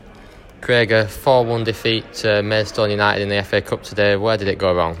Craig, a 4-1 defeat to Maidstone United in the FA Cup today. Where did it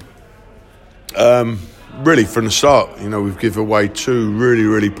go wrong? Really, from the start, we've given away two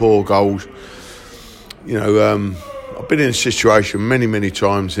really poor goals. I've been in a situation many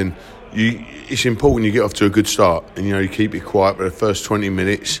times, and it's important you get off to a good start, and you keep it quiet for the first 20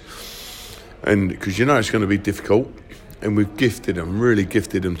 minutes, and because it's going to be difficult. And we've really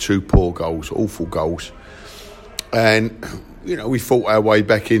gifted them two poor goals, awful goals, and we fought our way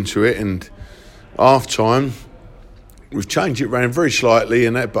back into it. And half time, we've changed it around very slightly,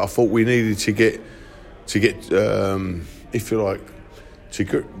 and that. But I thought we needed to get if you like, to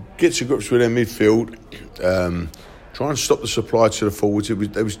get to grips with their midfield, try and stop the supply to the forwards. It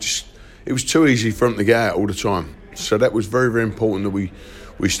was too easy for them to get out all the time. So that was very important that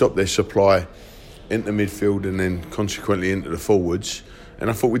we stopped their supply into midfield and then consequently into the forwards. And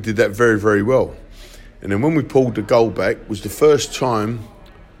I thought we did that very well. And then when we pulled the goal back, was the first time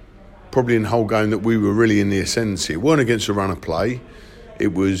probably in the whole game that we were really in the ascendancy. It weren't against a run of play.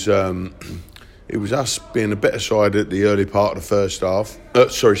 It was us being a better side at the early part of the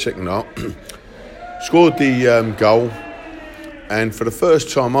second half. Scored the goal, and for the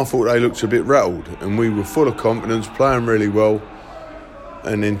first time I thought they looked a bit rattled, and we were full of confidence, playing really well.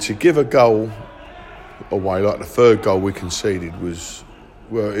 And then to give a goal away like the third goal we conceded it was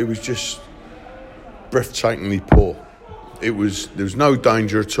just breathtakingly poor. There was no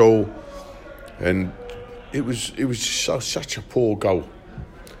danger at all, and it was just such a poor goal.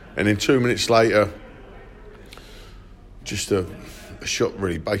 And then 2 minutes later, just a shot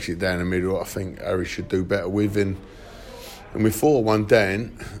really basically down the middle. I think Harry should do better with, and we're 4-1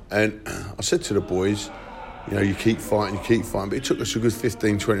 down. And I said to the boys, you keep fighting, but it took us a good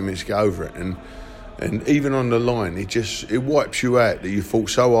 15-20 minutes to get over it. And even on the line, it wipes you out that you fought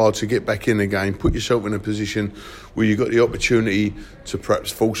so hard to get back in the game, put yourself in a position where you got the opportunity to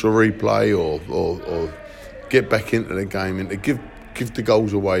perhaps force a replay or get back into the game, and to give the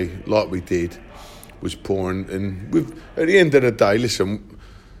goals away like we did was poor. And at the end of the day, listen,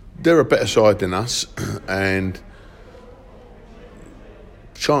 they're a better side than us, and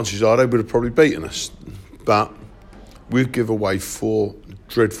chances are they would have probably beaten us. But we've given away 4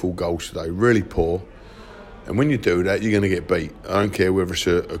 dreadful goals today, really poor. And when you do that, you're going to get beat. I don't care whether it's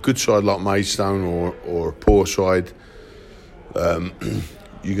a good side like Maidstone or a poor side.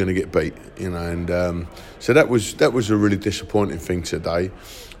 You're going to get beat, And so that was a really disappointing thing today.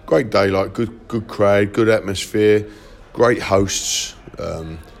 Great day, good crowd, good atmosphere, great hosts,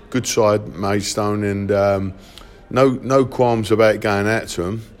 good side Maidstone, and no qualms about going out to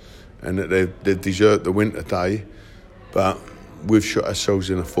them, and that they deserve the win today. But we've shot ourselves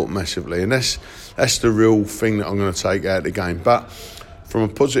in the foot massively, and that's the real thing that I'm going to take out of the game. But from a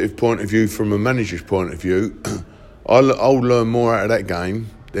positive point of view, from a manager's point of view, I'll learn more out of that game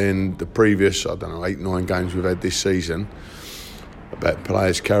than the previous, 8-9 games we've had this season, about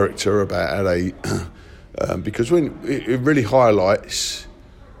players' character, about how they because it really highlights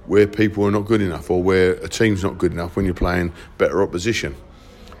where people are not good enough, or where a team's not good enough when you're playing better opposition.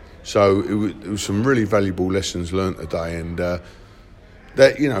 So it was some really valuable lessons learnt today, and that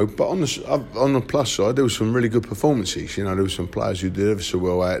But on the plus side, there were some really good performances. There were some players who did ever so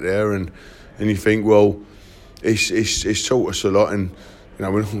well out there, and you think, well, it's taught us a lot, and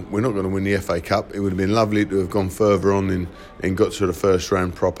we're not going to win the FA Cup. It would have been lovely to have gone further on and got to the first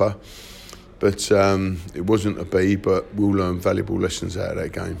round proper, but it wasn't to be. But we'll learn valuable lessons out of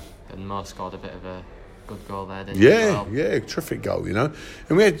that game. And Mo scored a bit of a good goal there, didn't he? Yeah, terrific goal, And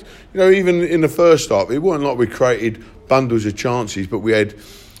we had, even in the first half, it wasn't like we created bundles of chances, but we had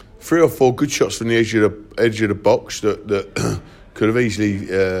 3 or 4 good shots from the edge of the box that could have easily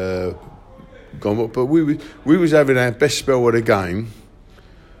gone. But we was having our best spell of the game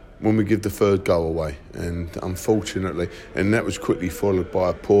when we give the third goal away, and unfortunately, and that was quickly followed by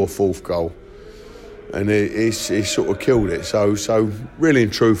a poor fourth goal, and it sort of killed it. So really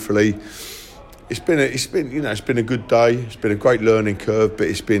and truthfully, it's been a good day. It's been a great learning curve, but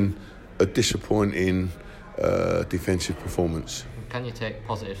it's been a disappointing defensive performance. Can you take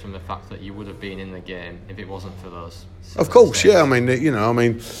positives from the fact that you would have been in the game if it wasn't for those? Of course, yeah.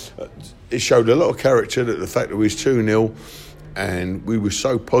 It showed a lot of character, that the fact that we was 2-0 and we were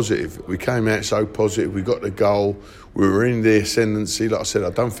so positive. We came out so positive. We got the goal. We were in the ascendancy. Like I said, I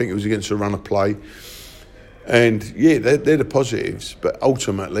don't think it was against a run of play. And yeah, they're the positives. But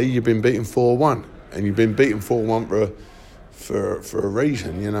ultimately, you've been beaten 4-1, and you've been beaten 4-1 for a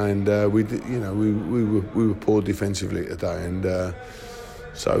reason, And we were poor defensively today, and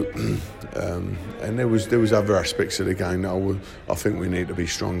and there was other aspects of the game that I think we need to be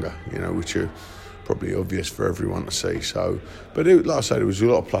stronger, probably obvious for everyone to see. So, but like I say, there was a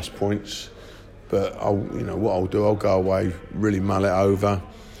lot of plus points. But what I'll do, I'll go away, really mull it over,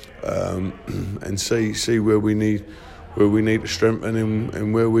 and see where we need to strengthen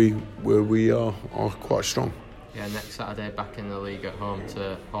and where we are quite strong. Yeah, next Saturday back in the league at home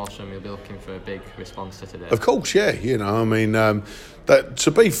to Horsham, you'll be looking for a big response to today. Of course, yeah. That,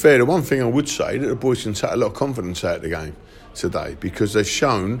 to be fair, the one thing I would say that the boys can take a lot of confidence out of the game today, because they've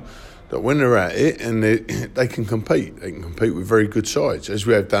shown that when they're at it and they can compete. They can compete with very good sides, as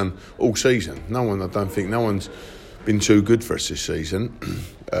we have done all season. I don't think no one's been too good for us this season.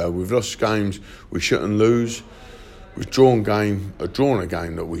 We've lost games we shouldn't lose. We've drawn a game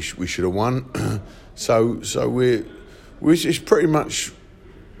that we should have won. So it's pretty much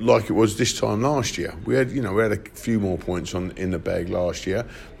like it was this time last year. We had a few more points in the bag last year,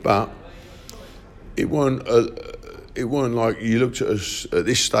 but it weren't like you looked at us at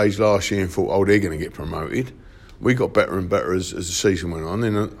this stage last year and thought, oh, they're going to get promoted. We got better and better as the season went on,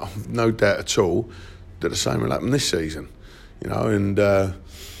 and I've no doubt at all that the same will happen this season. And the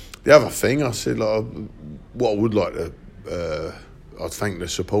other thing I said, what I would like to, I'd thank the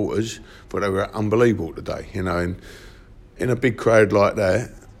supporters for they were unbelievable today. And in a big crowd like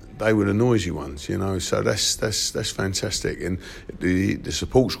that, they were the noisy ones. So that's fantastic, and the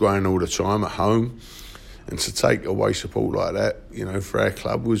support's growing all the time at home. And to take away support like that, for our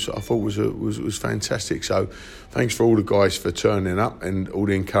club was fantastic. So thanks for all the guys for turning up and all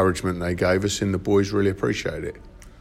the encouragement they gave us, and the boys really appreciate it.